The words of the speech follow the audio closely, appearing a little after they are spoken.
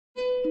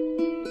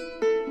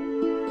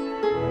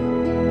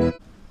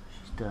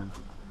done.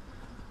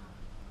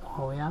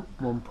 Oh yeah.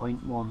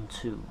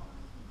 1.12.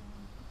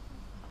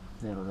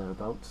 There or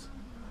thereabouts.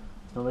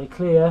 It's not very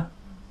clear.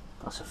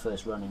 That's the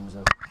first runnings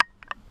though.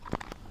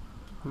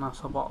 And that's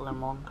a bottling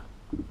wand.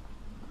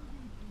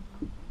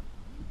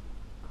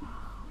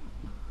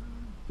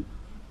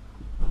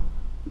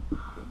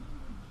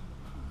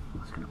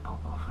 It's going to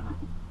pop off, isn't it?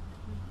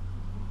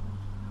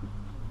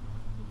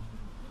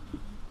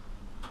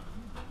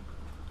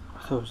 I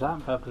thought it was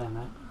that bubbling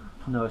there.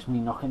 No, it's me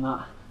knocking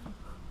that.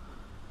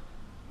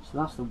 So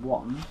that's the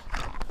one.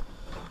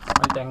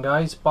 Right then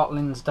guys,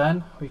 bottling's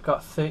done. We've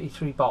got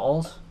 33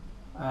 bottles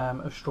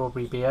of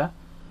strawberry beer.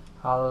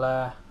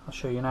 I'll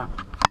show you now.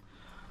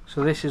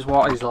 So this is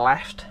what is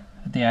left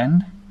at the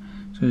end.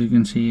 So as you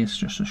can see, it's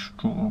just a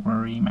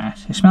strawberry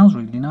mess. It smells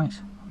really nice,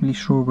 really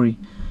strawberry,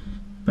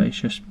 but it's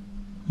just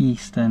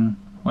yeast and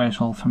where it's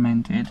all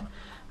fermented.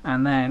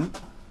 And then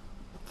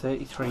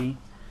 33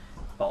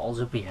 bottles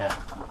of beer.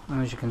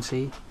 And as you can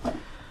see,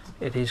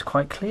 it is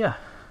quite clear.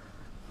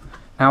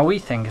 Now we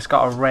think it's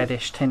got a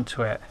reddish tint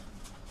to it,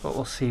 but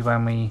we'll see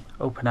when we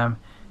open them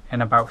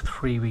in about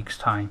 3 weeks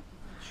time.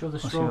 Show the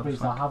strawberries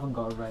that haven't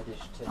got a reddish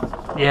tint as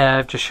well. Yeah,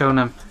 I've just shown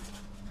them.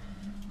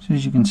 So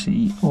as you can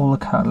see, all the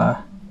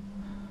colour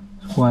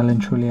is well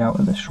and truly out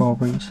of the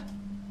strawberries.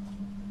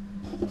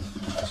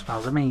 It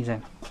smells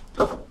amazing.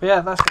 But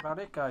yeah, that's about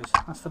it guys.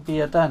 That's the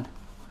beer done.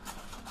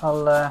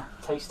 I'll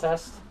taste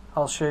test.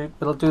 I'll shoot.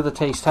 We'll do the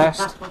taste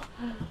test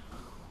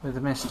with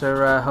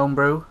Mr.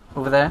 Homebrew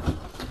over there.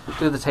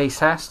 Do the taste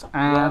test,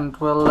 and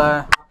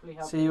we'll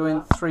see you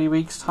in 3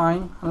 weeks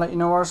time and let you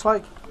know what it's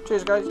like.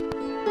 Cheers guys.